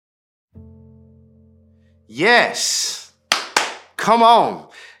Yes. Come on.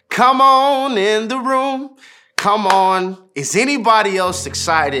 Come on in the room. Come on. Is anybody else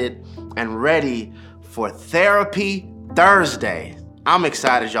excited and ready for Therapy Thursday? I'm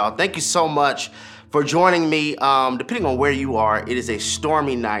excited, y'all. Thank you so much for joining me. Depending on where you are, it is a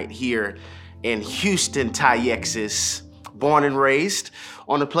stormy night here in Houston, Texas. Born and raised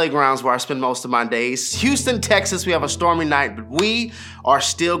on the playgrounds where I spend most of my days. Houston, Texas, we have a stormy night, but we are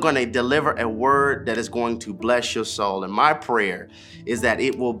still going to deliver a word that is going to bless your soul. And my prayer is that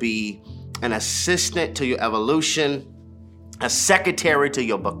it will be an assistant to your evolution, a secretary to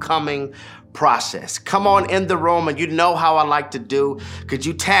your becoming process. Come on in the room, and you know how I like to do. Could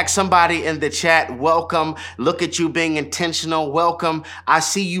you tag somebody in the chat? Welcome. Look at you being intentional. Welcome. I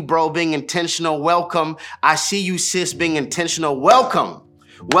see you, bro, being intentional. Welcome. I see you, sis, being intentional. Welcome.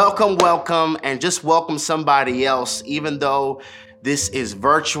 Welcome, welcome, and just welcome somebody else. Even though this is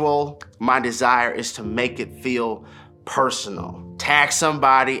virtual, my desire is to make it feel personal. Tag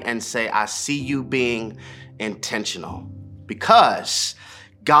somebody and say, I see you being intentional, because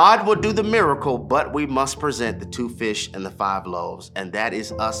God will do the miracle, but we must present the 2 fish and the 5 loaves, and that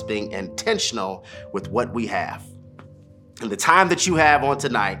is us being intentional with what we have. In the time that you have on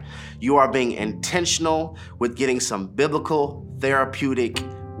tonight, you are being intentional with getting some biblical, therapeutic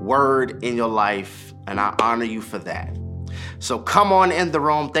word in your life, and I honor you for that. So come on in the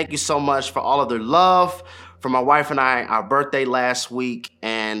room. Thank you so much for all of the love for my wife and I, our birthday last week,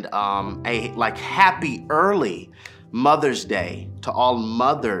 and a happy early Mother's Day to all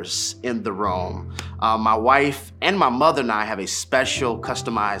mothers in the room. My wife and my mother and I have a special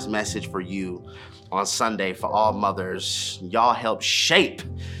customized message for you on Sunday for all mothers. Y'all help shape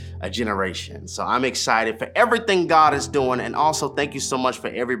a generation. So I'm excited for everything God is doing. And also thank you so much for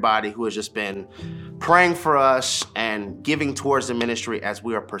everybody who has just been praying for us and giving towards the ministry as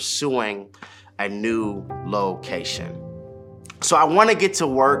we are pursuing a new location. So I want to get to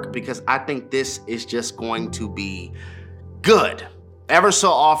work because I think this is just going to be good. Ever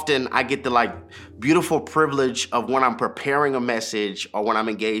so often, I get the beautiful privilege of when I'm preparing a message or when I'm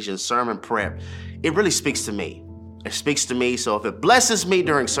engaged in sermon prep, it really speaks to me. It speaks to me. So if it blesses me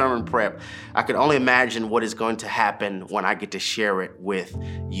during sermon prep, I can only imagine what is going to happen when I get to share it with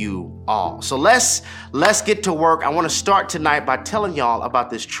you all. So let's get to work. I want to start tonight by telling y'all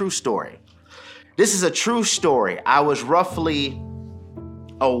about this true story. This is a true story. I was roughly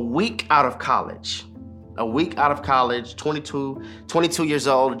a week out of college, 22 years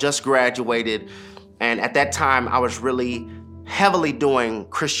old, just graduated. And at that time, I was really heavily doing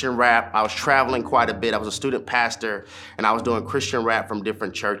Christian rap. I was traveling quite a bit. I was a student pastor, and I was doing Christian rap from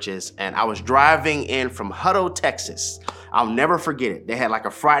different churches. And I was driving in from Hutto, Texas. I'll never forget it. They had a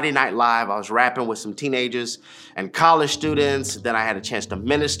Friday Night Live. I was rapping with some teenagers and college students. Then I had a chance to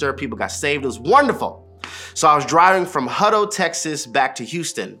minister. People got saved. It was wonderful. So I was driving from Hutto, Texas back to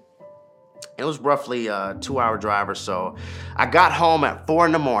Houston. It was roughly a 2-hour drive or so. I got home at 4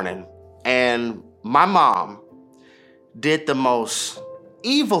 a.m, and my mom did the most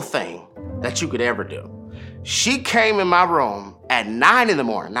evil thing that you could ever do. She came in my room at 9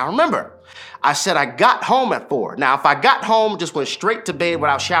 a.m. Now remember, I said I got home at 4. Now, if I got home, just went straight to bed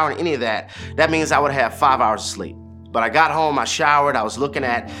without showering, any of that, that means I would have 5 hours of sleep. But I got home, I showered, I was looking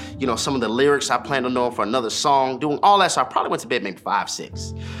at, some of the lyrics I planned on knowing for another song, doing all that. So I probably went to bed maybe 5,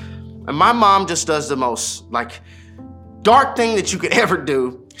 6. And my mom just does the most dark thing that you could ever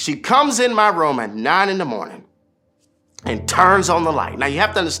do. She comes in my room at 9 a.m. and turns on the light. Now you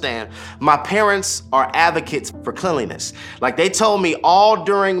have to understand, my parents are advocates for cleanliness. They told me all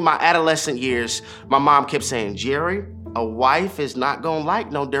during my adolescent years, my mom kept saying, Jerry, a wife is not gonna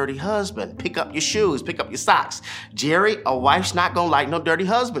like no dirty husband. Pick up your shoes, pick up your socks. Jerry, a wife's not gonna like no dirty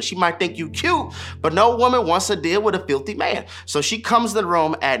husband. She might think you cute, but no woman wants to deal with a filthy man. So she comes to the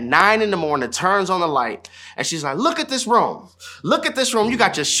room at 9 a.m, turns on the light, and she's like, look at this room. Look at this room. You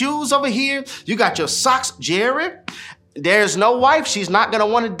got your shoes over here. You got your socks, Jerry. There's no wife. She's not going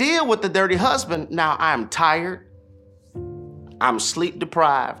to want to deal with the dirty husband. Now, I'm tired. I'm sleep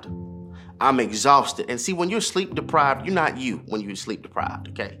deprived. I'm exhausted. And see, when you're sleep deprived, you're not you when you're sleep deprived,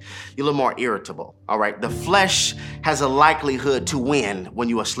 okay? You're a little more irritable, all right? The flesh has a likelihood to win when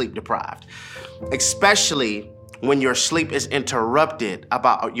you are sleep deprived, especially when your sleep is interrupted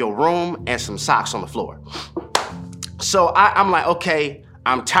about your room and some socks on the floor. So I'm like, okay,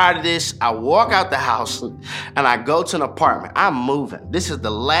 I'm tired of this. I walk out the house and I go to an apartment. I'm moving. This is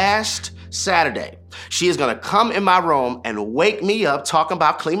the last Saturday. She is going to come in my room and wake me up talking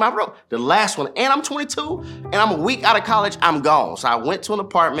about clean my room. The last one. And I'm 22 and I'm a week out of college. I'm gone. So I went to an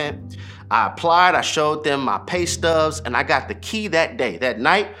apartment. I applied. I showed them my pay stubs and I got the key that day. That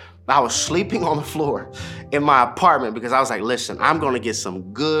night, I was sleeping on the floor in my apartment because I was like, listen, I'm going to get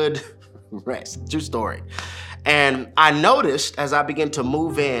some good rest. True story. And I noticed as I began to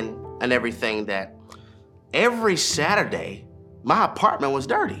move in and everything that every Saturday, my apartment was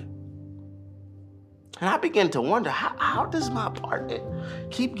dirty. And I began to wonder, how does my apartment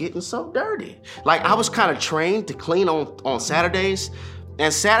keep getting so dirty? Like, I was kind of trained to clean on Saturdays.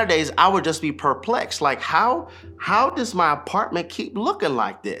 And Saturdays, I would just be perplexed. Like, how does my apartment keep looking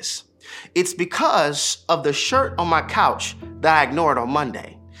like this? It's because of the shirt on my couch that I ignored on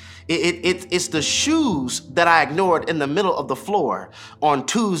Monday. It's the shoes that I ignored in the middle of the floor on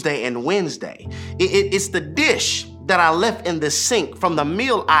Tuesday and Wednesday. It's the dish that I left in the sink from the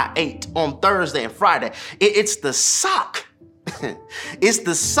meal I ate on Thursday and Friday. It's the sock. It's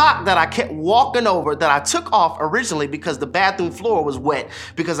the sock that I kept walking over that I took off originally because the bathroom floor was wet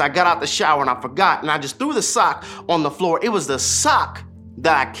because I got out the shower and I forgot and I just threw the sock on the floor. It was the sock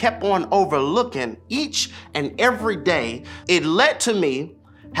that I kept on overlooking each and every day. It led to me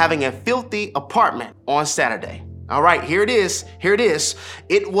having a filthy apartment on Saturday. All right, here it is. Here it is.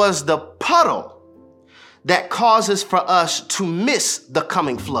 It was the puddle that causes for us to miss the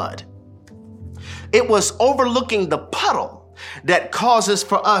coming flood. It was overlooking the puddle that causes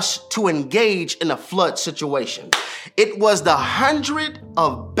for us to engage in a flood situation. It was the 100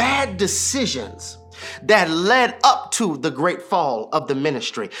 of bad decisions that led up to the great fall of the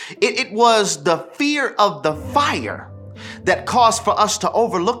ministry. It was the fear of the fire that caused for us to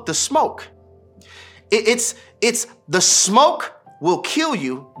overlook the smoke. It's the smoke will kill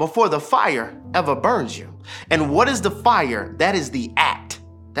you before the fire ever burns you. And what is the fire? That is the act.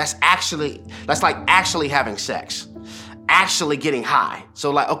 That's like actually having sex, actually getting high.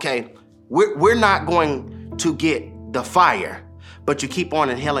 So like, okay, we're not going to get the fire, but you keep on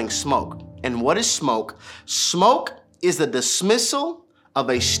inhaling smoke. And what is smoke? Smoke is the dismissal of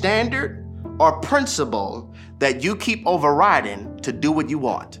a standard or principle that you keep overriding to do what you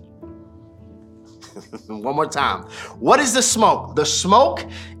want. One more time. What is the smoke? The smoke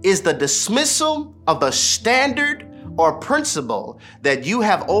is the dismissal of a standard or principle that you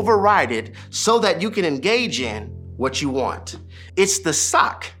have overridden so that you can engage in what you want. It's the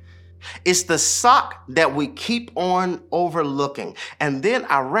sock. It's the sock that we keep on overlooking. And then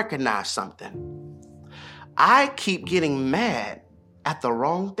I recognize something. I keep getting mad at the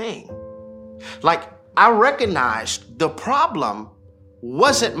wrong thing. Like, I recognized the problem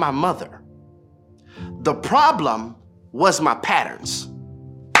wasn't my mother. The problem was my patterns.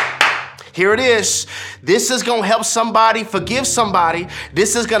 Here it is. This is going to help somebody forgive somebody.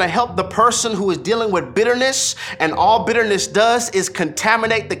 This is going to help the person who is dealing with bitterness, and all bitterness does is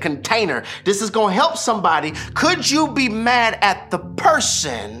contaminate the container. This is going to help somebody. Could you be mad at the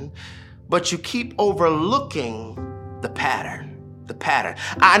person, but you keep overlooking the pattern? The pattern.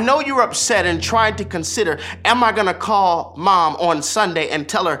 I know you're upset and trying to consider, am I going to call mom on Sunday and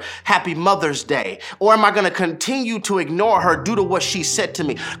tell her happy Mother's Day? Or am I going to continue to ignore her due to what she said to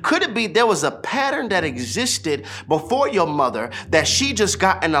me? Could it be there was a pattern that existed before your mother that she just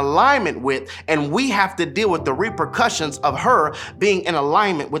got in alignment with, and we have to deal with the repercussions of her being in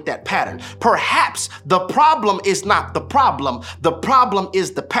alignment with that pattern? Perhaps the problem is not the problem. The problem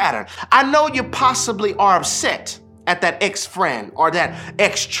is the pattern. I know you possibly are upset at that ex-friend or that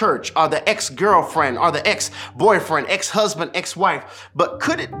ex-church or the ex-girlfriend or the ex-boyfriend, ex-husband, ex-wife. But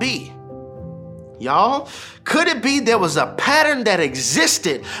could it be, y'all, could it be there was a pattern that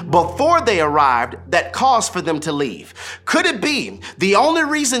existed before they arrived that caused for them to leave? Could it be the only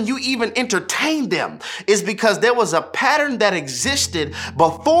reason you even entertained them is because there was a pattern that existed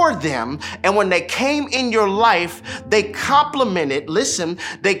before them, and when they came in your life, they complemented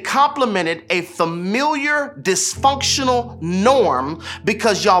a familiar dysfunctional norm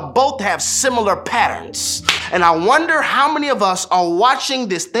because y'all both have similar patterns. And I wonder how many of us are watching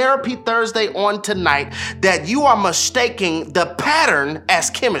this Therapy Thursday on tonight that you are mistaking the pattern as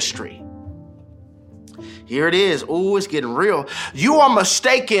chemistry. Here it is. Ooh, it's getting real. You are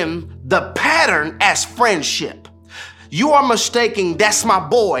mistaking the pattern as friendship. You are mistaking that's my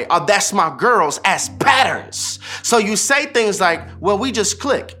boy or that's my girls as patterns. So you say things like, well, we just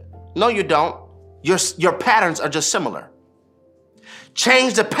click. No, you don't. Your patterns are just similar.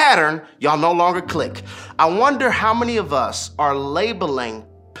 Change the pattern, y'all no longer click. I wonder how many of us are labeling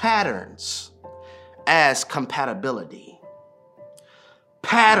patterns as compatibility,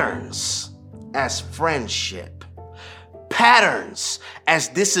 patterns as friendship, patterns as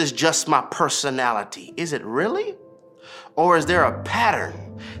this is just my personality. Is it really? Or is there a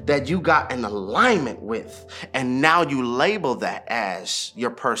pattern that you got in alignment with and now you label that as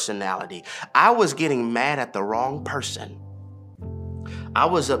your personality? I was getting mad at the wrong person. I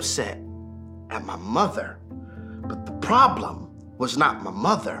was upset at my mother, but the problem was not my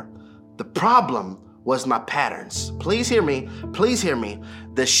mother. The problem was my patterns. Please hear me. Please hear me.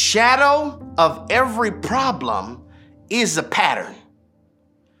 The shadow of every problem is a pattern.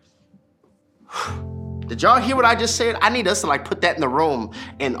 Did y'all hear what I just said? I need us to put that in the room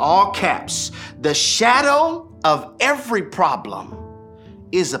in all caps. The shadow of every problem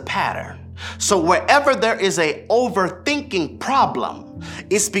is a pattern. So wherever there is a overthinking problem,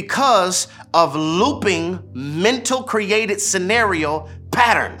 it's because of looping mental created scenario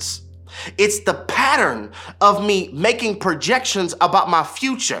patterns. It's the pattern of me making projections about my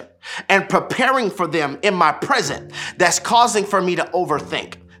future and preparing for them in my present that's causing for me to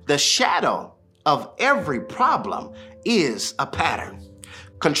overthink. The shadow of every problem is a pattern.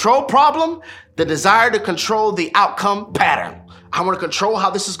 Control problem, the desire to control the outcome pattern. I want to control how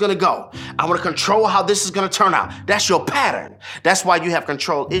this is going to go. I want to control how this is going to turn out. That's your pattern. That's why you have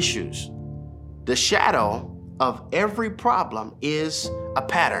control issues. The shadow of every problem is a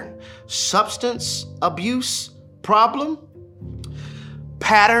pattern. Substance abuse problem,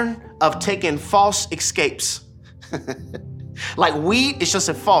 pattern of taking false escapes. Like weed is just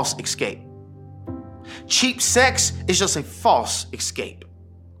a false escape. Cheap sex is just a false escape.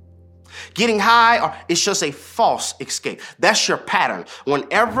 Getting high it's just a false escape. That's your pattern.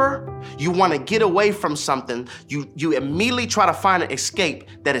 Whenever you want to get away from something, you immediately try to find an escape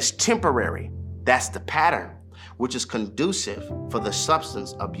that is temporary. That's the pattern, which is conducive for the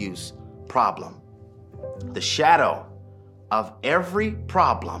substance abuse problem. The shadow of every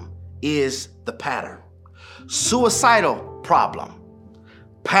problem is the pattern. Suicidal problem,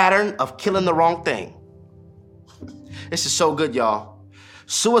 pattern of killing the wrong thing. This is so good, y'all.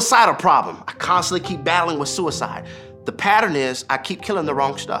 Suicidal problem. I constantly keep battling with suicide. The pattern is I keep killing the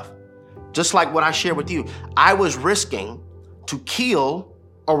wrong stuff. Just like what I shared with you. I was risking to kill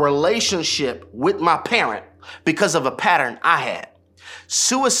a relationship with my parent because of a pattern I had.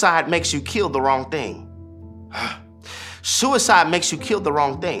 Suicide makes you kill the wrong thing. Suicide makes you kill the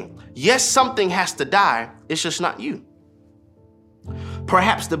wrong thing. Yes, something has to die. It's just not you.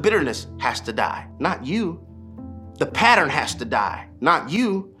 Perhaps the bitterness has to die, not you. The pattern has to die, not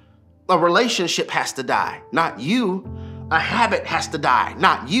you. A relationship has to die, not you. A habit has to die,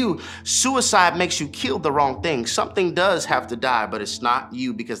 not you. Suicide makes you kill the wrong thing. Something does have to die, but it's not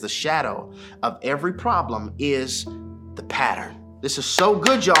you, because the shadow of every problem is the pattern. This is so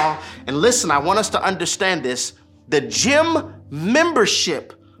good, y'all. And listen, I want us to understand this. The gym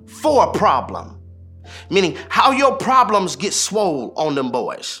membership for a problem, meaning how your problems get swole on them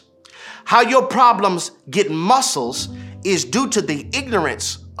boys. How your problems get muscles is due to the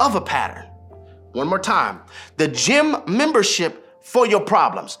ignorance of a pattern. One more time. The gym membership for your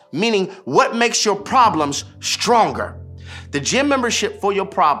problems, meaning what makes your problems stronger. The gym membership for your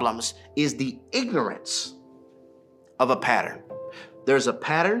problems is the ignorance of a pattern. There's a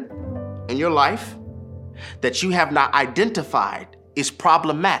pattern in your life that you have not identified is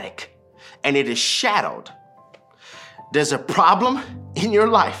problematic, and it is shadowed. There's a problem in your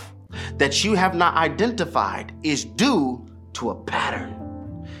life that you have not identified is due to a pattern.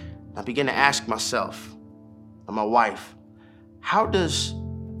 I begin to ask myself and my wife, how does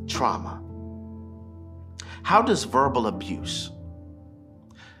trauma, how does verbal abuse,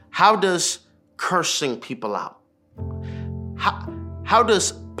 how does cursing people out, how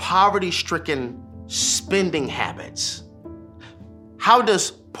does poverty-stricken spending habits, how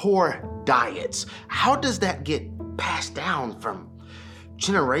does poor diets, how does that get passed down from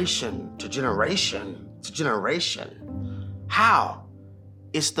generation to generation to generation? How?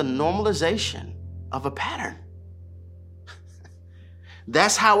 It's the normalization of a pattern.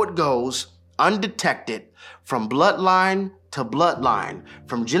 That's how it goes undetected from bloodline to bloodline,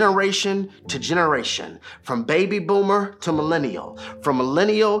 from generation to generation, from baby boomer to millennial, from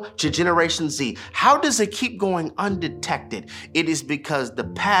millennial to Generation Z. How does it keep going undetected? It is because the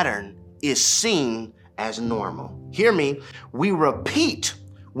pattern is seen as normal. Hear me, we repeat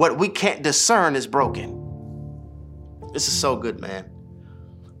what we can't discern is broken. This is so good, man.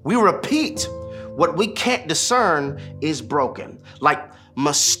 We repeat what we can't discern is broken. Like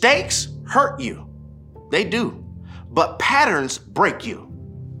mistakes hurt you. They do. But patterns break you.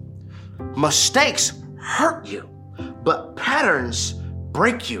 Mistakes hurt you, but patterns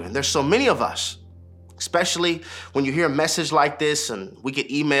break you. And there's so many of us, especially when you hear a message like this and we get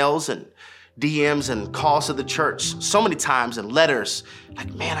emails and DMs and calls to the church so many times and letters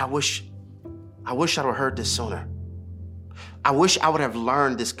like, man, I wish I'd have heard this sooner. I wish I would have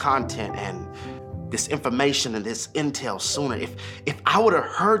learned this content and this information and this intel sooner, if I would have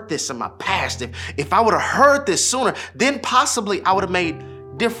heard this in my past, if I would have heard this sooner, then possibly I would have made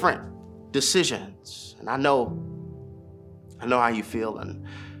different decisions. And I know how you feel. And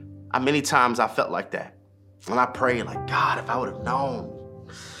many times I felt like that. And I prayed like, God, if I would have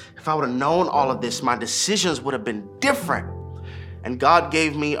known all of this, my decisions would have been different. And God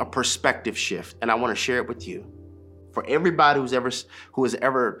gave me a perspective shift. And I want to share it with you. For everybody who has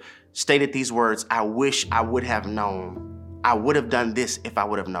ever stated these words, I wish I would have known. I would have done this if I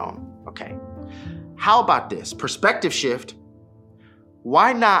would have known. Okay. How about this? Perspective shift.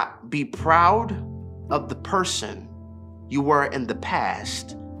 Why not be proud of the person you were in the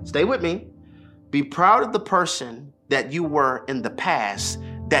past? Stay with me. Be proud of the person that you were in the past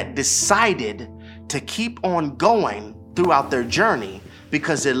that decided to keep on going throughout their journey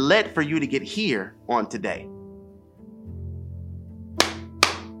because it led for you to get here on today.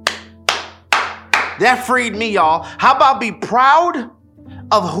 That freed me, y'all. How about be proud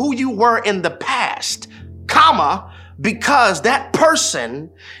of who you were in the past, comma, because that person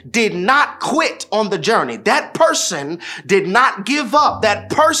did not quit on the journey. That person did not give up.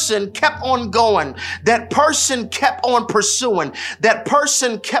 That person kept on going. That person kept on pursuing. That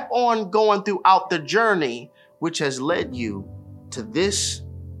person kept on going throughout the journey, which has led you to this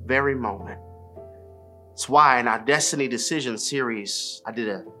very moment. That's why in our Destiny Decision series, I did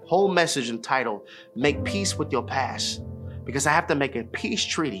a whole message entitled, Make Peace with Your Past, because I have to make a peace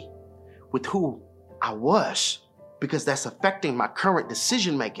treaty with who I was, because that's affecting my current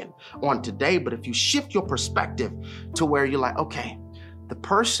decision making on today. But if you shift your perspective to where you're like, okay, the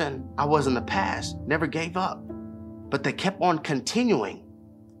person I was in the past never gave up, but they kept on continuing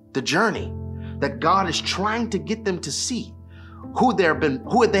the journey that God is trying to get them to see who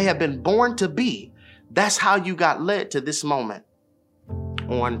they have been born to be. That's how you got led to this moment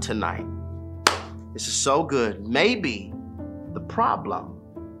on tonight. This is so good. Maybe the problem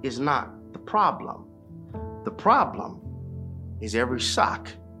is not the problem. The problem is every sock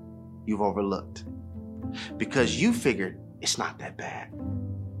you've overlooked because you figured it's not that bad.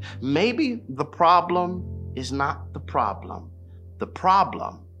 Maybe the problem is not the problem. The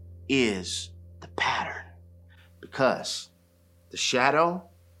problem is the pattern, because the shadow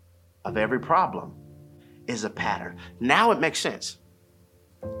of every problem is a pattern. Now it makes sense.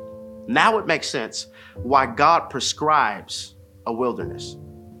 Now it makes sense why God prescribes a wilderness.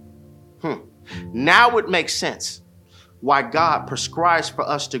 Now it makes sense why God prescribes for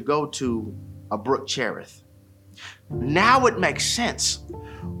us to go to a brook Cherith. Now it makes sense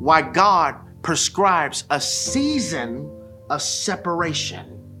why God prescribes a season of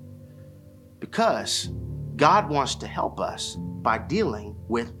separation, because God wants to help us by dealing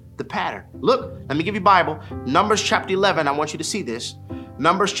with the pattern. Look, let me give you Bible. Numbers chapter 11. I want you to see this.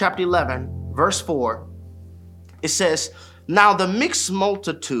 Numbers chapter 11, verse 4. It says, now the mixed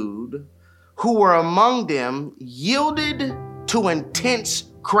multitude who were among them yielded to intense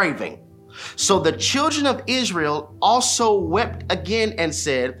craving. So the children of Israel also wept again and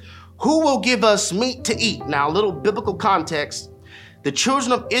said, who will give us meat to eat? Now, a little biblical context. The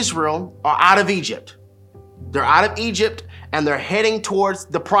children of Israel are out of Egypt. They're out of Egypt and they're heading towards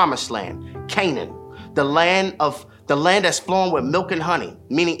the promised land, Canaan, the land that's flowing with milk and honey,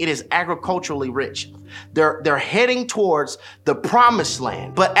 meaning it is agriculturally rich. They're heading towards the promised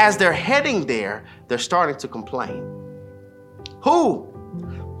land. But as they're heading there, they're starting to complain. Who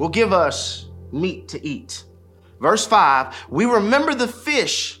will give us meat to eat? Verse 5, we remember the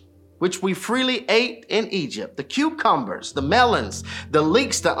fish which we freely ate in Egypt, the cucumbers, the melons, the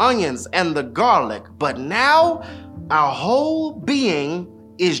leeks, the onions, and the garlic. But now our whole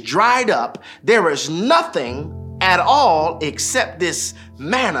being is dried up. There is nothing at all except this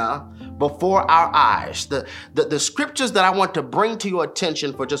manna before our eyes. The scriptures that I want to bring to your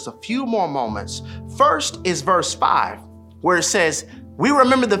attention for just a few more moments. First is verse 5, where it says, we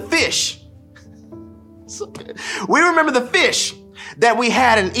remember the fish. We remember the fish that we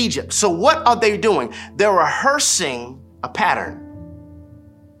had in Egypt. So what are they doing? They're rehearsing a pattern.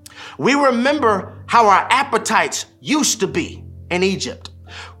 We remember how our appetites used to be in Egypt.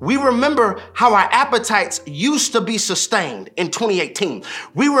 We remember how our appetites used to be sustained in 2018.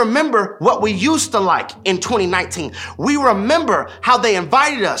 We remember what we used to like in 2019. We remember how they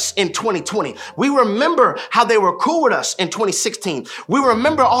invited us in 2020. We remember how they were cool with us in 2016. We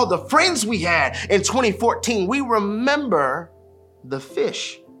remember all the friends we had in 2014. We remember the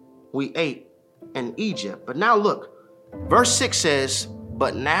fish we ate in Egypt. But now look, verse 6 says,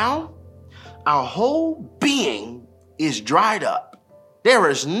 but now our whole being is dried up.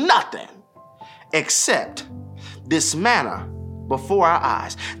 There is nothing except this manna before our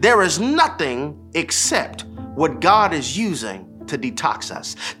eyes. There is nothing except what God is using to detox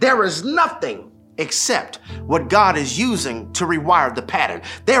us. There is nothing except what God is using to rewire the pattern.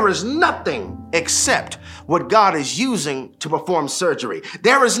 There is nothing except what God is using to perform surgery.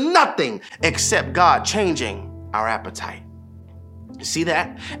 There is nothing except God changing our appetite. You see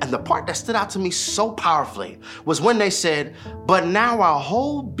that? And the part that stood out to me so powerfully was when they said, but now our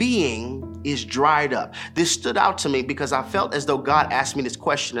whole being is dried up. This stood out to me because I felt as though God asked me this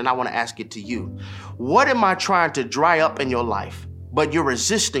question, and I want to ask it to you. What am I trying to dry up in your life, but you're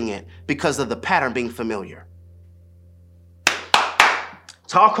resisting it because of the pattern being familiar?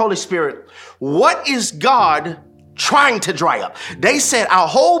 Talk, Holy Spirit. What is God trying to dry up? They said our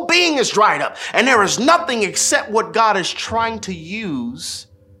whole being is dried up, and there is nothing except what God is trying to use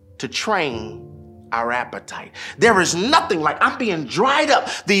to train our appetite. There is nothing, like I'm being dried up.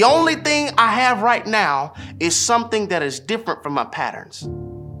 The only thing I have right now is something that is different from my patterns.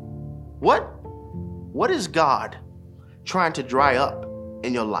 What is God trying to dry up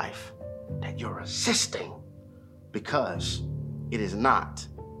in your life that you're resisting because it is not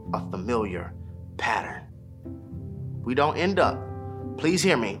a familiar pattern? We don't end up, please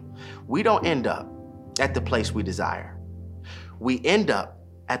hear me, we don't end up at the place we desire. We end up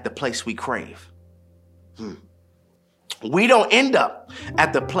at the place we crave. We don't end up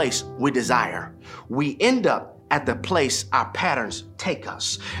at the place we desire. We end up at the place our patterns take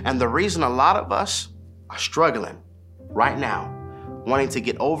us. And the reason a lot of us are struggling right now, wanting to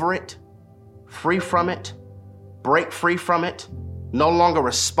get over it, free from it, break free from it, no longer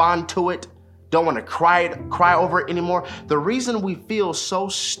respond to it, don't want to cry over it anymore. The reason we feel so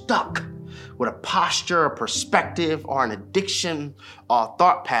stuck with a posture, a perspective, or an addiction or a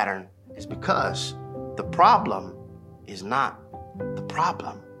thought pattern is because the problem is not the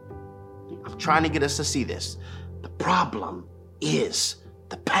problem. I'm trying to get us to see this. The problem is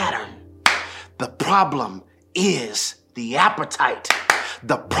the pattern. The problem is the appetite.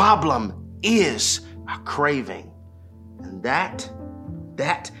 The problem is a craving. And that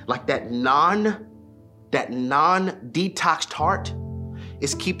non-detoxed heart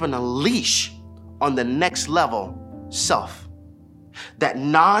is keeping a leash on the next level self. That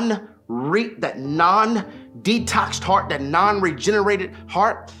non-detoxed heart, that non-regenerated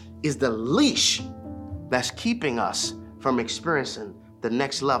heart is the leash that's keeping us from experiencing the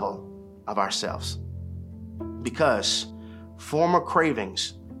next level of ourselves. Because former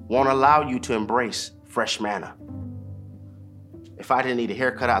cravings won't allow you to embrace fresh manna. If I didn't need a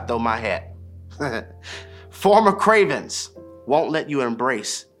haircut, I'd throw my hat. Former cravings won't let you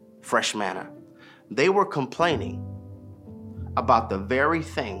embrace fresh manna. They were complaining about the very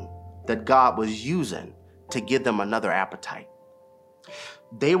thing that God was using to give them another appetite.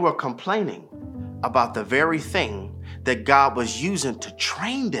 They were complaining about the very thing that God was using to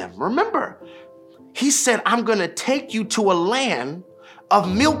train them. Remember, he said, I'm going to take you to a land of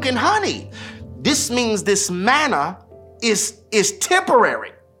milk and honey. This means this manna is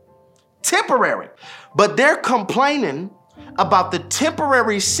temporary. But they're complaining about the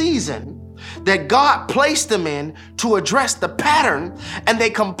temporary season that God placed them in to address the pattern, and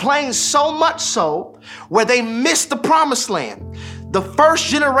they complain so much so where they missed the promised land. The first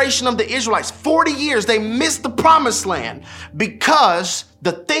generation of the Israelites, 40 years, they missed the promised land because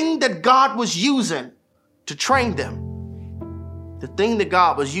the thing that God was using to train them, the thing that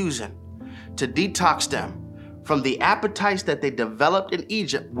God was using to detox them from the appetites that they developed in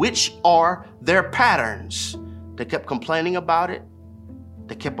Egypt, which are their patterns, they kept complaining about it.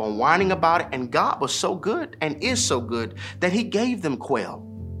 They kept on whining about it, and God was so good and is so good that he gave them quail.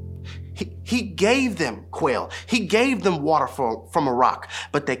 He gave them quail. He gave them water from a rock,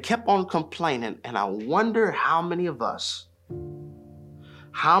 but they kept on complaining. And I wonder how many of us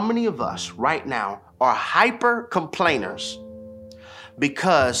right now are hyper complainers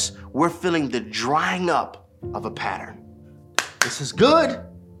because we're feeling the drying up of a pattern. This is good.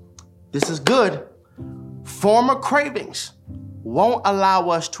 Former cravings won't allow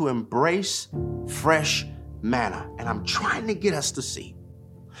us to embrace fresh manna. And I'm trying to get us to see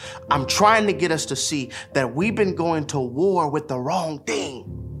that we've been going to war with the wrong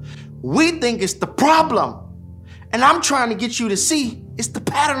thing. We think it's the problem. And I'm trying to get you to see it's the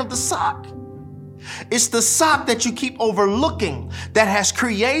pattern of the sock. It's the sock that you keep overlooking that has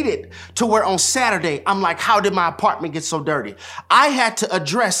created to where on Saturday, I'm like, how did my apartment get so dirty? I had to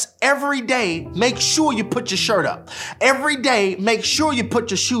address every day, make sure you put your shirt up. Every day, make sure you put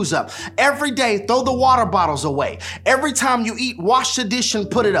your shoes up. Every day, throw the water bottles away. Every time you eat, wash the dish and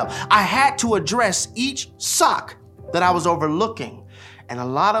put it up. I had to address each sock that I was overlooking. And a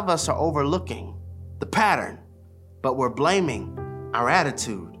lot of us are overlooking the pattern, but we're blaming our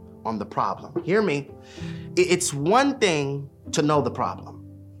attitude on the problem. Hear me. It's one thing to know the problem.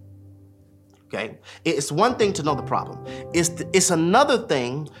 Okay? It's one thing to know the problem. It's another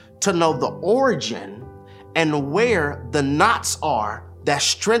thing to know the origin and where the knots are that's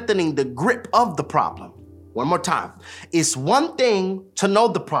strengthening the grip of the problem. One more time. It's one thing to know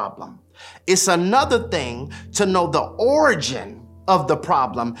the problem. It's another thing to know the origin of the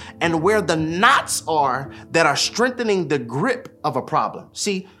problem and where the knots are that are strengthening the grip of a problem.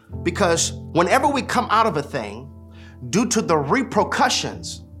 See, because whenever we come out of a thing due to the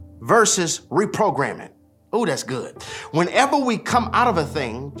repercussions versus reprogramming. Oh, that's good. Whenever we come out of a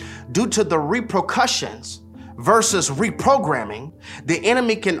thing due to the repercussions versus reprogramming, the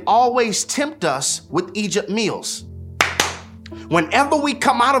enemy can always tempt us with Egypt meals. Whenever we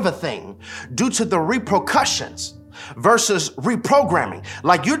come out of a thing due to the repercussions versus reprogramming,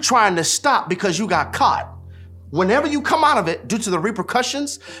 like you're trying to stop because you got caught. Whenever you come out of it due to the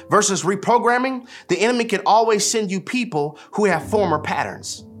repercussions versus reprogramming, the enemy can always send you people who have former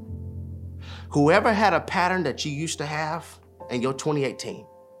patterns. Whoever had a pattern that you used to have in your 2018,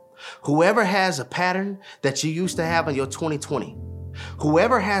 whoever has a pattern that you used to have in your 2020,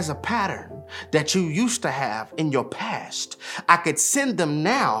 whoever has a pattern that you used to have in your past, I could send them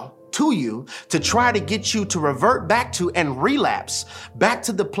now to you to try to get you to revert back to and relapse back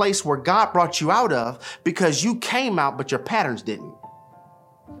to the place where God brought you out of because you came out, but your patterns didn't.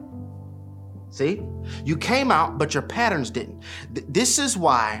 See, you came out, but your patterns didn't. This is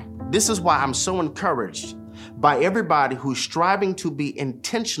why I'm so encouraged by everybody who's striving to be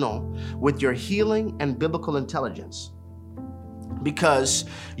intentional with your healing and biblical intelligence. Because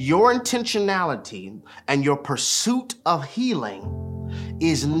your intentionality and your pursuit of healing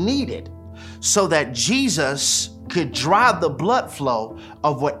is needed so that Jesus could dry the blood flow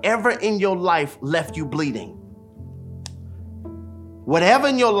of whatever in your life left you bleeding. Whatever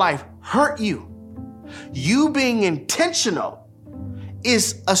in your life hurt you, you being intentional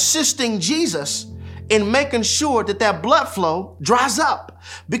is assisting Jesus in making sure that that blood flow dries up,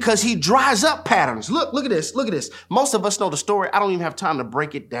 because he dries up patterns. Look at this. Look at this. Most of us know the story. I don't even have time to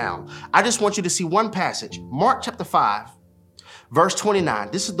break it down. I just want you to see one passage. Mark chapter 5, verse 29.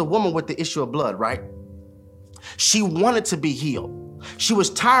 This is the woman with the issue of blood, right? She wanted to be healed. She was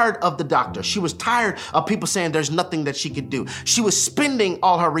tired of the doctor. She was tired of people saying there's nothing that she could do. She was spending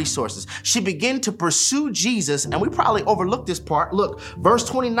all her resources. She began to pursue Jesus, and we probably overlooked this part. Look, verse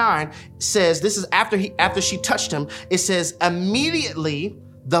 29 says, this is after she touched him. It says, immediately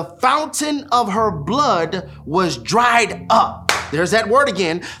the fountain of her blood was dried up. There's that word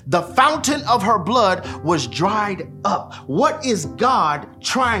again. The fountain of her blood was dried up. What is God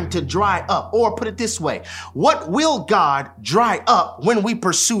trying to dry up? Or put it this way, what will God dry up when we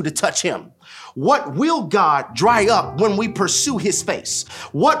pursue to touch him? What will God dry up when we pursue his face?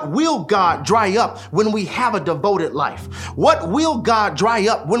 What will God dry up when we have a devoted life? What will God dry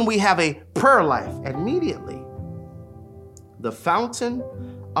up when we have a prayer life? Immediately, the fountain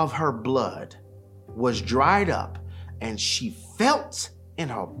of her blood was dried up, and she felt in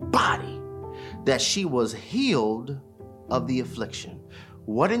her body that she was healed of the affliction.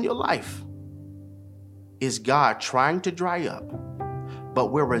 What in your life is God trying to dry up,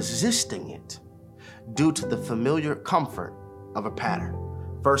 but we're resisting it due to the familiar comfort of a pattern?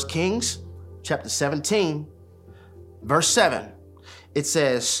 1 Kings chapter 17, verse 7, it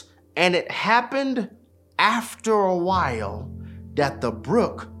says, and it happened after a while that the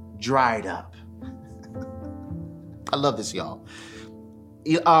brook dried up. I love this, y'all.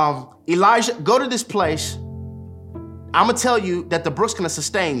 Elijah, go to this place. I'm going to tell you that the brook's going to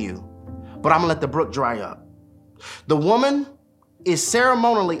sustain you, but I'm going to let the brook dry up. The woman is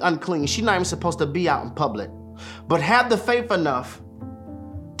ceremonially unclean. She's not even supposed to be out in public, but have the faith enough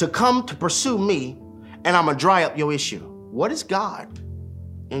to come to pursue me, and I'm going to dry up your issue. What is God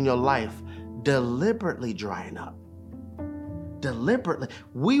in your life deliberately drying up? Deliberately.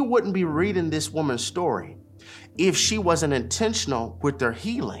 We wouldn't be reading this woman's story if she wasn't intentional with her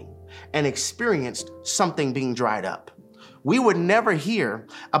healing and experienced something being dried up. We would never hear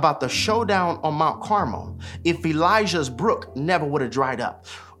about the showdown on Mount Carmel if Elijah's brook never would have dried up.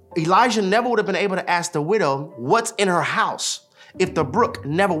 Elijah never would have been able to ask the widow what's in her house if the brook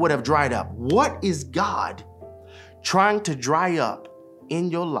never would have dried up. What is God trying to dry up in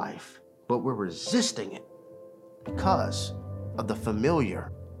your life, but we're resisting it because of the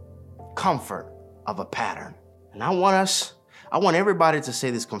familiar comfort of a pattern? And I want everybody to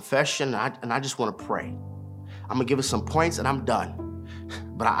say this confession, and I just want to pray. I'm gonna give us some points and I'm done.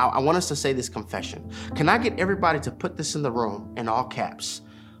 But I want us to say this confession. Can I get everybody to put this in the room in all caps?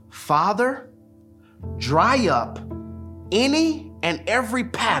 Father, dry up any and every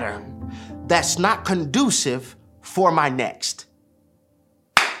pattern that's not conducive for my next.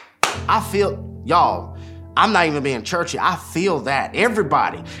 I feel, y'all, I'm not even being churchy. I feel that.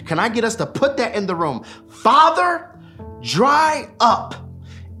 Everybody, can I get us to put that in the room? Father, dry up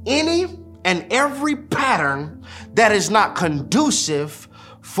any and every pattern that is not conducive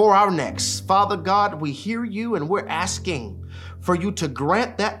for our next. Father God, we hear you and we're asking for you to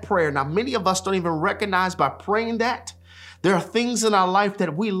grant that prayer. Now, many of us don't even recognize by praying that there are things in our life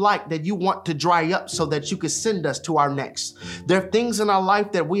that we like that you want to dry up so that you can send us to our next. There are things in our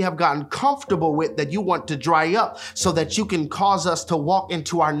life that we have gotten comfortable with that you want to dry up so that you can cause us to walk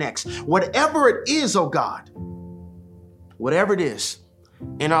into our next. Whatever it is, oh God, whatever it is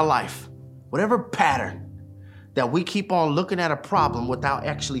in our life, whatever pattern that we keep on looking at a problem without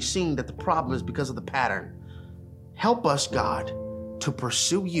actually seeing that the problem is because of the pattern, help us, God, to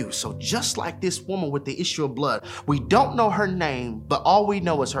pursue you. So just like this woman with the issue of blood, we don't know her name, but all we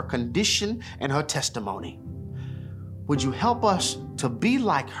know is her condition and her testimony. Would you help us to be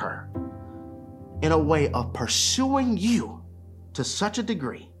like her in a way of pursuing you to such a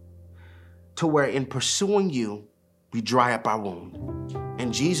degree to where in pursuing you, we dry up our wound.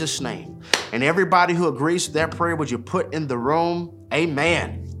 In Jesus' name. And everybody who agrees with that prayer, would you put in the room,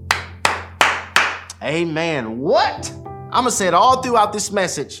 amen. Amen. What? I'm going to say it all throughout this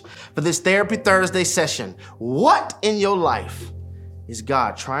message for this Therapy Thursday session. What in your life is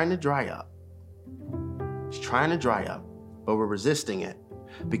God trying to dry up? He's trying to dry up, but we're resisting it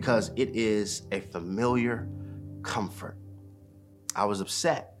because it is a familiar comfort. I was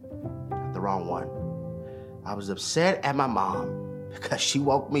upset at the wrong one. I was upset at my mom because she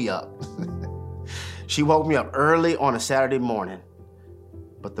woke me up. She woke me up early on a Saturday morning.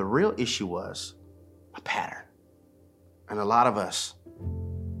 But the real issue was a pattern. And a lot of us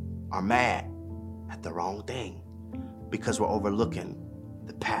are mad at the wrong thing because we're overlooking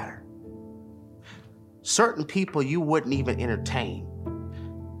the pattern. Certain people you wouldn't even entertain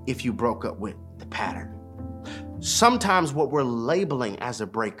if you broke up with the pattern. Sometimes what we're labeling as a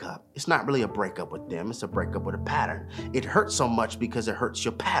breakup, it's not really a breakup with them, it's a breakup with a pattern. It hurts so much because it hurts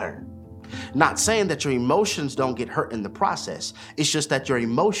your pattern. Not saying that your emotions don't get hurt in the process. It's just that your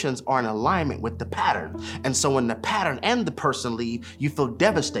emotions are in alignment with the pattern. And so when the pattern and the person leave, you feel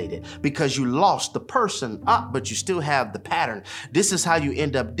devastated because you lost the person up, but you still have the pattern. This is how you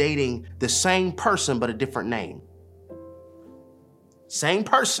end up dating the same person, but a different name. Same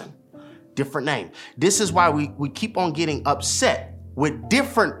person, different name. This is why we keep on getting upset with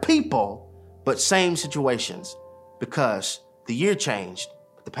different people, but same situations, because the year changed,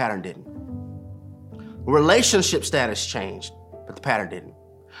 but the pattern didn't. Relationship status changed, but the pattern didn't.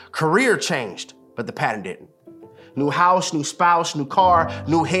 Career changed, but the pattern didn't. New house, new spouse, new car,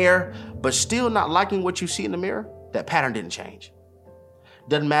 new hair, but still not liking what you see in the mirror, that pattern didn't change.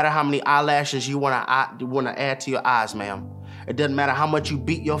 Doesn't matter how many eyelashes you want to add to your eyes, ma'am. It doesn't matter how much you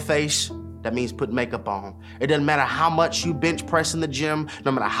beat your face. That means put makeup on. It doesn't matter how much you bench press in the gym,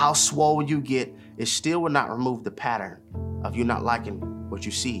 no matter how swole you get, it still will not remove the pattern of you not liking what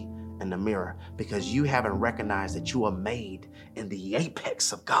you see in the mirror because you haven't recognized that you are made in the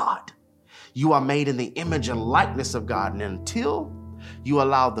apex of God. You are made in the image and likeness of God. And until you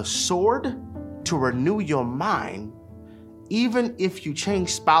allow the sword to renew your mind, even if you change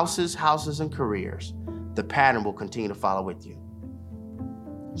spouses, houses, and careers, the pattern will continue to follow with you.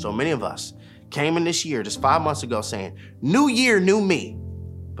 So many of us came in this year just 5 months ago saying, new year, new me.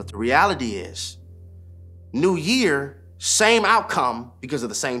 But the reality is, new year, same outcome because of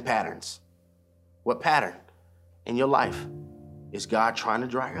the same patterns. What pattern in your life is God trying to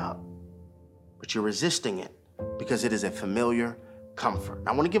dry up? But you're resisting it because it is a familiar comfort.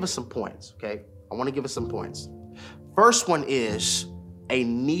 I want to give us some points, okay? I want to give us some points. First one is a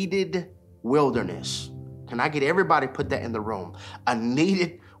needed wilderness. Can I get everybody put that in the room? A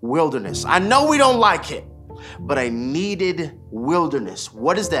needed wilderness. I know we don't like it, but a needed wilderness.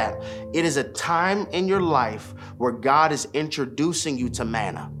 What is that? It is a time in your life where God is introducing you to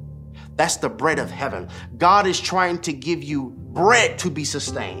manna. That's the bread of heaven. God is trying to give you bread to be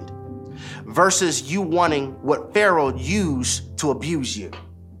sustained versus you wanting what Pharaoh used to abuse you.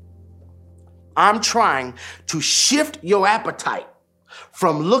 I'm trying to shift your appetite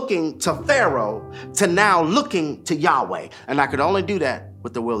from looking to Pharaoh to now looking to Yahweh. And I could only do that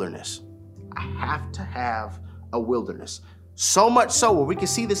with the wilderness. I have to have a wilderness. So much so where we can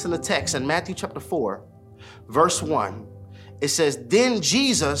see this in the text in Matthew chapter 4, verse 1. It says, then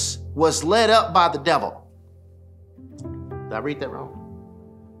Jesus was led up by the devil. Did I read that wrong?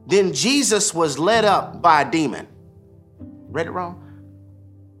 Then Jesus was led up by a demon. Read it wrong?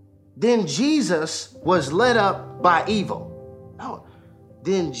 Then Jesus was led up by evil. No.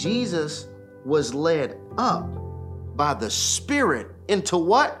 Then Jesus was led up by the Spirit into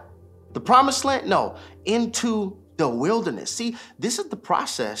what? The promised land? No, into the wilderness. See, this is the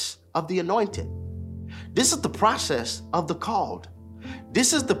process of the anointed. This is the process of the called.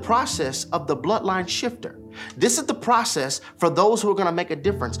 This is the process of the bloodline shifter. This is the process for those who are going to make a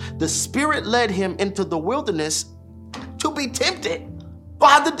difference. The Spirit led him into the wilderness to be tempted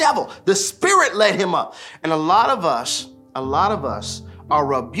by the devil. The Spirit led him up. And a lot of us are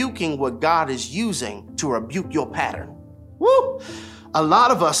rebuking what God is using to rebuke your pattern. Woo! A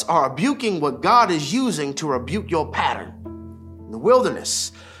lot of us are rebuking what God is using to rebuke your pattern. In the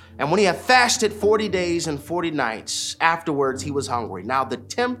wilderness. And when he had fasted 40 days and 40 nights, afterwards he was hungry. Now the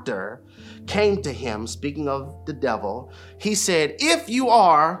tempter came to him, speaking of the devil. He said, if you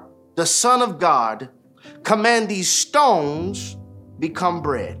are the Son of God, command these stones become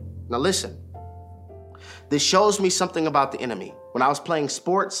bread. Now listen, this shows me something about the enemy. When I was playing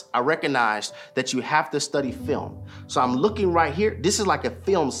sports, I recognized that you have to study film. So I'm looking right here. This is like a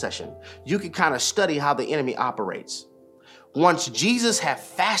film session. You can kind of study how the enemy operates. Once Jesus had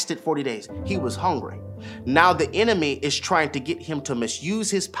fasted 40 days, he was hungry. Now the enemy is trying to get him to misuse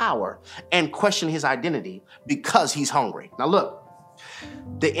his power and question his identity because he's hungry. Now look,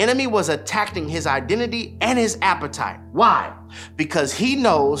 the enemy was attacking his identity and his appetite. Why? Because he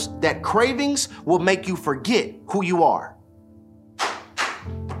knows that cravings will make you forget who you are.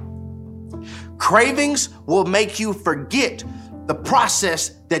 Cravings will make you forget the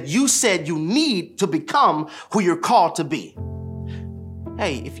process that you said you need to become who you're called to be.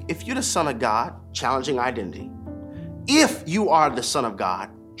 Hey, if you're the Son of God, challenging identity, if you are the Son of God,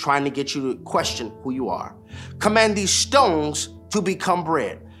 trying to get you to question who you are, command these stones to become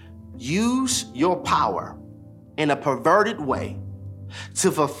bread. Use your power in a perverted way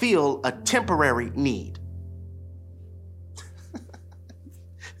to fulfill a temporary need.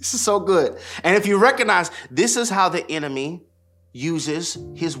 This is so good. And if you recognize, this is how the enemy uses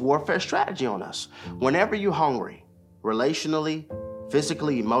his warfare strategy on us. Whenever you're hungry, relationally,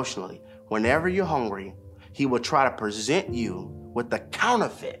 physically, emotionally, whenever you're hungry, he will try to present you with the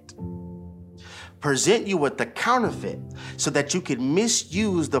counterfeit. Present you with the counterfeit so that you can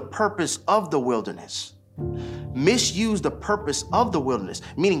misuse the purpose of the wilderness. Misuse the purpose of the wilderness,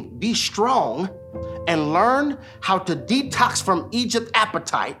 meaning be strong and learn how to detox from Egypt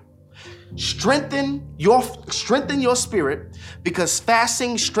appetite. Strengthen your spirit, because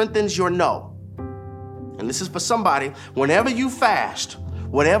fasting strengthens your know. And this is for somebody. Whenever you fast,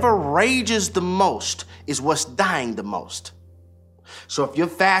 whatever rages the most is what's dying the most. So if you're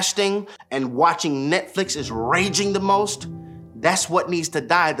fasting and watching Netflix is raging the most, that's what needs to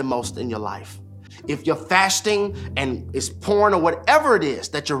die the most in your life. If you're fasting and it's porn or whatever it is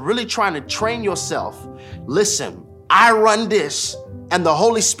that you're really trying to train yourself, listen, I run this and the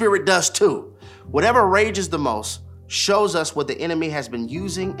Holy Spirit does too. Whatever rages the most shows us what the enemy has been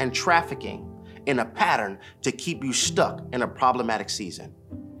using and trafficking in a pattern to keep you stuck in a problematic season.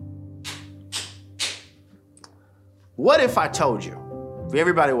 What if I told you, for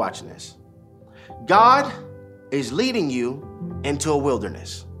everybody watching this, God is leading you into a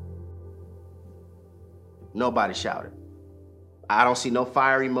wilderness? Nobody shouted. I don't see no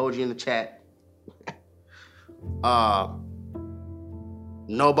fire emoji in the chat.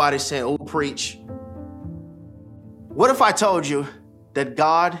 Nobody saying, oh, preach. What if I told you that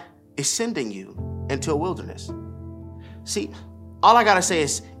God is sending you into a wilderness? See, all I gotta say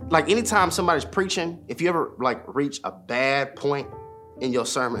is, like, anytime somebody's preaching, if you ever reach a bad point in your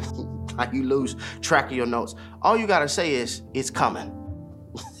sermon, like you lose track of your notes, all you gotta say is, it's coming.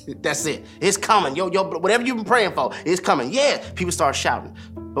 That's it. It's coming. Yo, whatever you've been praying for, it's coming. Yeah, people start shouting.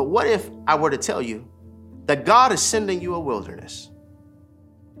 But what if I were to tell you that God is sending you a wilderness?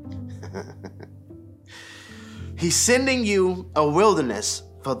 He's sending you a wilderness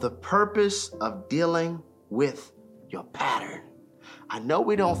for the purpose of dealing with your pattern. I know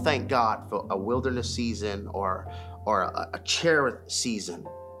we don't thank God for a wilderness season or a Cherith season,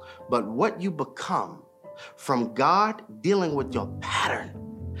 but what you become from God dealing with your pattern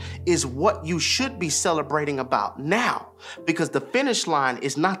is what you should be celebrating about now, because the finish line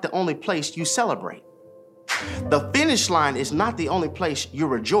is not the only place you celebrate. The finish line is not the only place you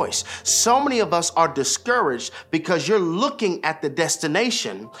rejoice. So many of us are discouraged because you're looking at the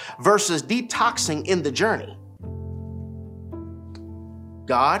destination versus detoxing in the journey.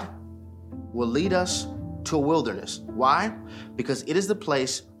 God will lead us to a wilderness. Why? Because it is the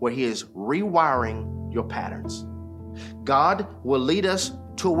place where he is rewiring your patterns. God will lead us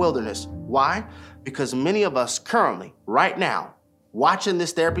to a wilderness. Why? Because many of us currently, right now, watching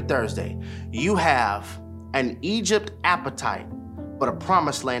this Therapy Thursday, you have an Egypt appetite, but a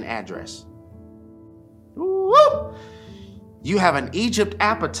promised land address. Woo! You have an Egypt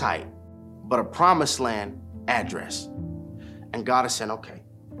appetite, but a promised land address. And God is saying, okay,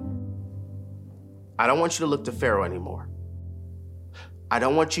 I don't want you to look to Pharaoh anymore. I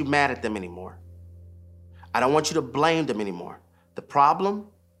don't want you mad at them anymore. I don't want you to blame them anymore. The problem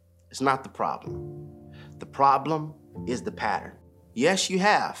is not the problem. The problem is the pattern. Yes, you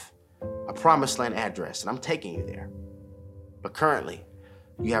have a promised land address, and I'm taking you there. But currently,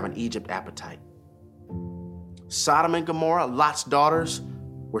 you have an Egypt appetite. Sodom and Gomorrah, Lot's daughters,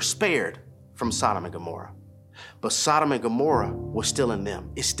 were spared from Sodom and Gomorrah. But Sodom and Gomorrah was still in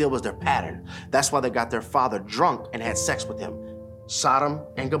them. It still was their pattern. That's why they got their father drunk and had sex with him. Sodom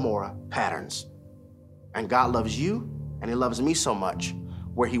and Gomorrah patterns. And God loves you, and he loves me so much,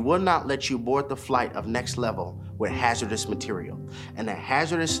 where he will not let you board the flight of next level with hazardous material. And that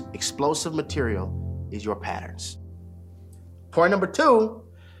hazardous explosive material is your patterns. Point number 2,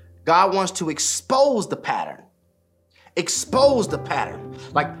 God wants to expose the pattern. Expose the pattern.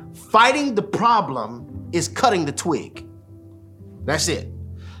 Like fighting the problem is cutting the twig. That's it.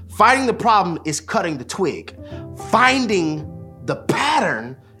 Fighting the problem is cutting the twig. Finding the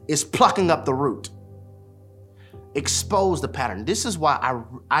pattern is plucking up the root. Expose the pattern. This is why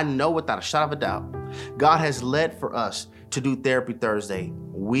I know without a shadow of a doubt, God has led for us to do Therapy Thursday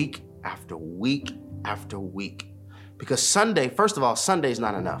week after week after week. Because Sunday, first of all, Sunday's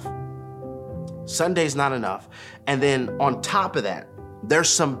not enough. Sunday's not enough. And then on top of that, there's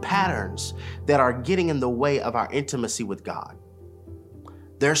some patterns that are getting in the way of our intimacy with God.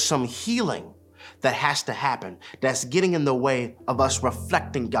 There's some healing that has to happen that's getting in the way of us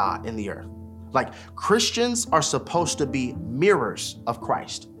reflecting God in the earth. Like Christians are supposed to be mirrors of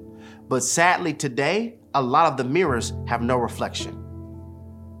Christ. But sadly today, a lot of the mirrors have no reflection.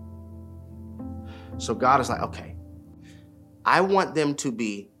 So God is like, okay, I want them to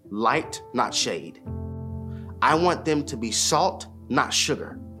be light, not shade. I want them to be salt, not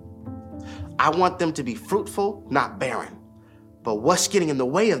sugar. I want them to be fruitful, not barren. But what's getting in the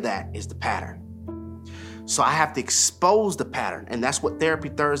way of that is the pattern. So I have to expose the pattern. And that's what Therapy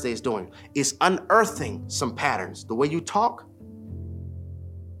Thursday is doing, is unearthing some patterns. The way you talk,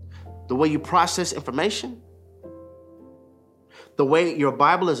 the way you process information, the way your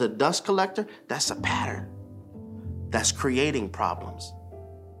Bible is a dust collector, that's a pattern that's creating problems.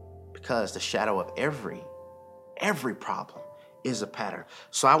 Because the shadow of every problem is a pattern.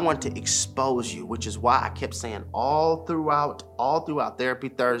 So I want to expose you, which is why I kept saying all throughout Therapy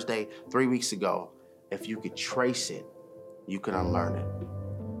Thursday 3 weeks ago, if you could trace it, you can unlearn it.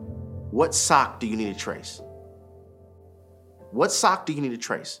 What sock do you need to trace? What sock do you need to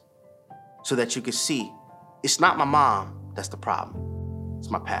trace so that you can see it's not my mom that's the problem, it's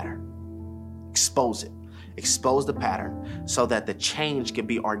my pattern? Expose it. Expose the pattern so that the change can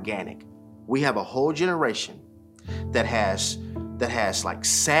be organic. We have a whole generation that has like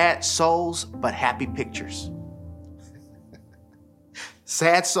sad souls but happy pictures.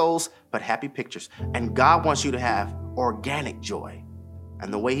 Sad souls but happy pictures. And God wants you to have organic joy.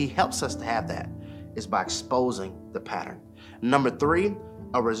 And the way he helps us to have that is by exposing the pattern. Number 3,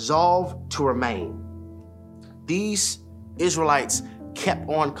 a resolve to remain. These Israelites kept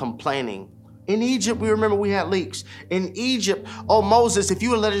on complaining. In Egypt, we remember we had leaks. In Egypt, oh Moses, if you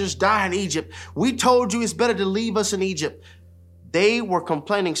would let us just die in Egypt, we told you it's better to leave us in Egypt. They were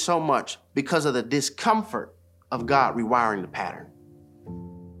complaining so much because of the discomfort of God rewiring the pattern.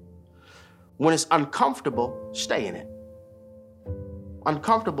 When it's uncomfortable, stay in it.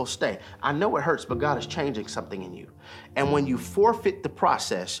 Uncomfortable, stay. I know it hurts, but God is changing something in you. And when you forfeit the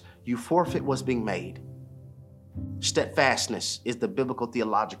process, you forfeit what's being made. Steadfastness is the biblical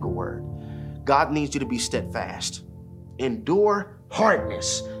theological word. God needs you to be steadfast. Endure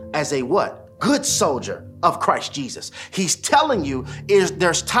hardness as a what? Good soldier of Christ Jesus. He's telling you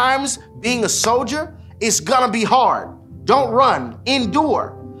there's times being a soldier, it's gonna be hard. Don't run,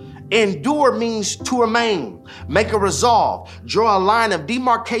 endure. Endure means to remain. Make a resolve. Draw a line of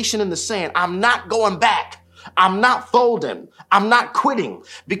demarcation in the sand. I'm not going back. I'm not folding. I'm not quitting,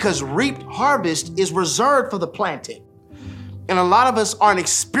 because reaped harvest is reserved for the planting. And a lot of us aren't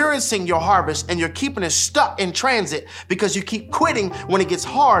experiencing your harvest, and you're keeping it stuck in transit because you keep quitting when it gets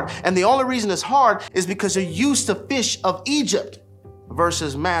hard. And the only reason it's hard is because you're used to fish of Egypt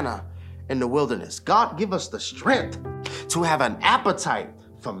versus manna in the wilderness. God, give us the strength to have an appetite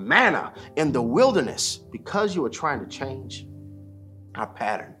for manna in the wilderness, because you are trying to change our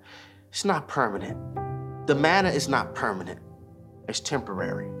pattern. It's not permanent. The manna is not permanent. It's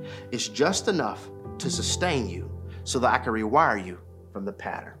temporary. It's just enough to sustain you so that I can rewire you from the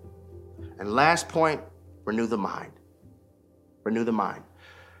pattern. And last point, Renew the mind. Renew the mind.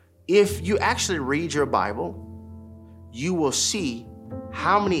 If you actually read your Bible, you will see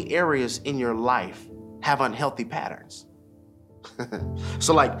how many areas in your life have unhealthy patterns.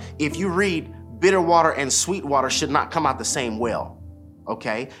 So like if you read bitter water and sweet water should not come out the same well,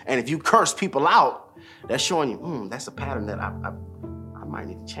 okay? And if you curse people out, that's showing you, that's a pattern that I might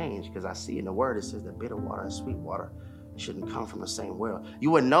need to change, because I see in the word it says that bitter water and sweet water shouldn't come from the same well.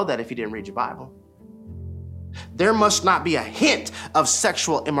 You wouldn't know that if you didn't read your Bible. There must not be a hint of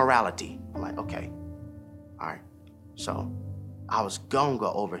sexual immorality. I'm like, okay, all right. So I was gonna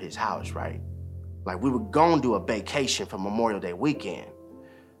go over his house, right? Like we were gonna do a vacation for Memorial Day weekend.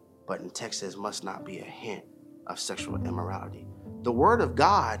 But in text says must not be a hint of sexual immorality. The word of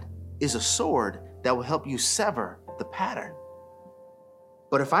God is a sword that will help you sever the pattern.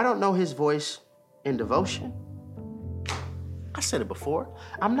 But if I don't know his voice in devotion, I said it before,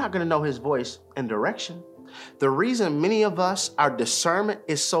 I'm not gonna know his voice in direction. The reason many of us, our discernment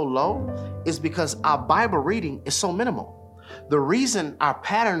is so low is because our Bible reading is so minimal. The reason our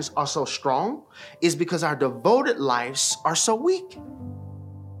patterns are so strong is because our devoted lives are so weak.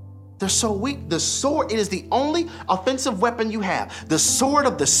 They're so weak. The sword, it is the only offensive weapon you have. The sword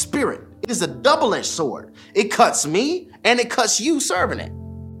of the Spirit. It is a double-edged sword. It cuts me and it cuts you serving it.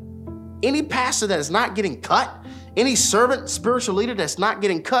 Any pastor that is not getting cut, any servant, spiritual leader that's not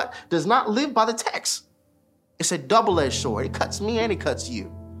getting cut, does not live by the text. It's a double-edged sword. It cuts me and it cuts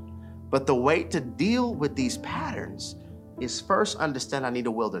you. But the way to deal with these patterns is first understand I need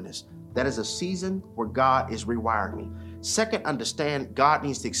a wilderness. That is a season where God is rewiring me. Second, understand God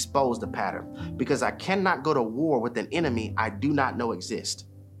needs to expose the pattern, because I cannot go to war with an enemy I do not know exists.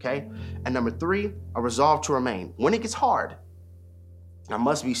 Okay? And number three, a resolve to remain. When it gets hard, I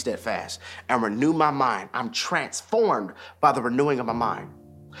must be steadfast and renew my mind. I'm transformed by the renewing of my mind.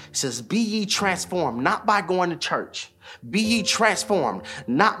 It says, be ye transformed, not by going to church. Be ye transformed,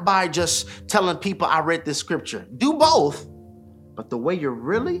 not by just telling people I read this scripture. Do both, but the way you're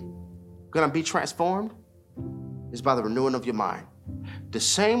really gonna be transformed is by the renewing of your mind. The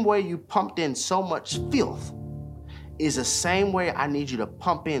same way you pumped in so much filth is the same way I need you to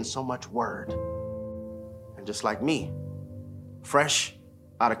pump in so much word. And just like me, fresh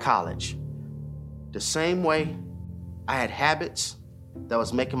out of college, the same way I had habits that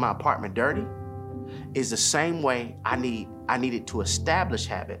was making my apartment dirty is the same way I needed to establish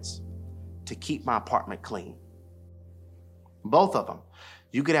habits to keep my apartment clean. Both of them.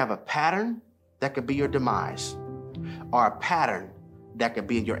 You could have a pattern that could be your demise, or a pattern that could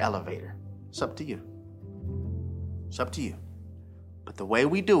be your elevator. It's up to you. It's up to you. But the way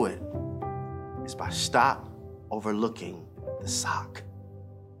we do it is by stop overlooking the sock.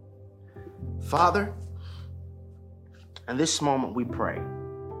 Father, in this moment we pray.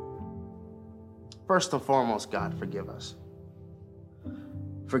 First and foremost, God, forgive us.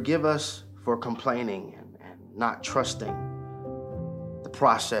 Forgive us for complaining and not trusting the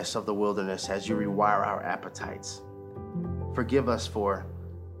process of the wilderness as you rewire our appetites. Forgive us for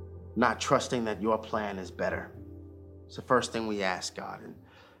not trusting that your plan is better. It's the first thing we ask, God. And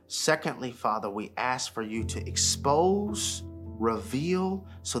secondly, Father, we ask for you to expose, reveal,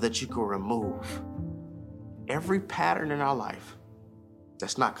 so that you can remove every pattern in our life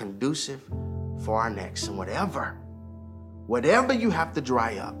that's not conducive for our next. And whatever you have to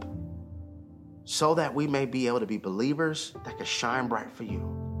dry up, so that we may be able to be believers that can shine bright for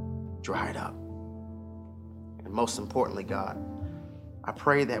you, dry it up. And most importantly, God, I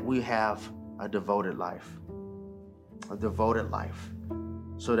pray that we have a devoted life,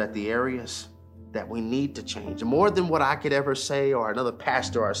 so that the areas that we need to change, more than what I could ever say or another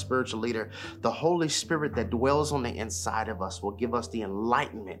pastor or a spiritual leader, the Holy Spirit that dwells on the inside of us will give us the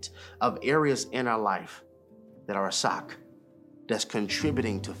enlightenment of areas in our life that are a sock that's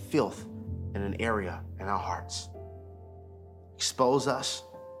contributing to filth in an area in our hearts. Expose us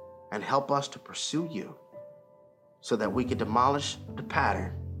and help us to pursue you so that we can demolish the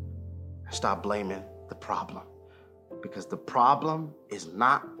pattern and stop blaming the problem. Because the problem is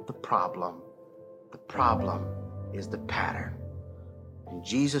not the problem. The problem is the pattern. In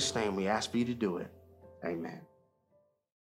Jesus' name, we ask for you to do it. Amen.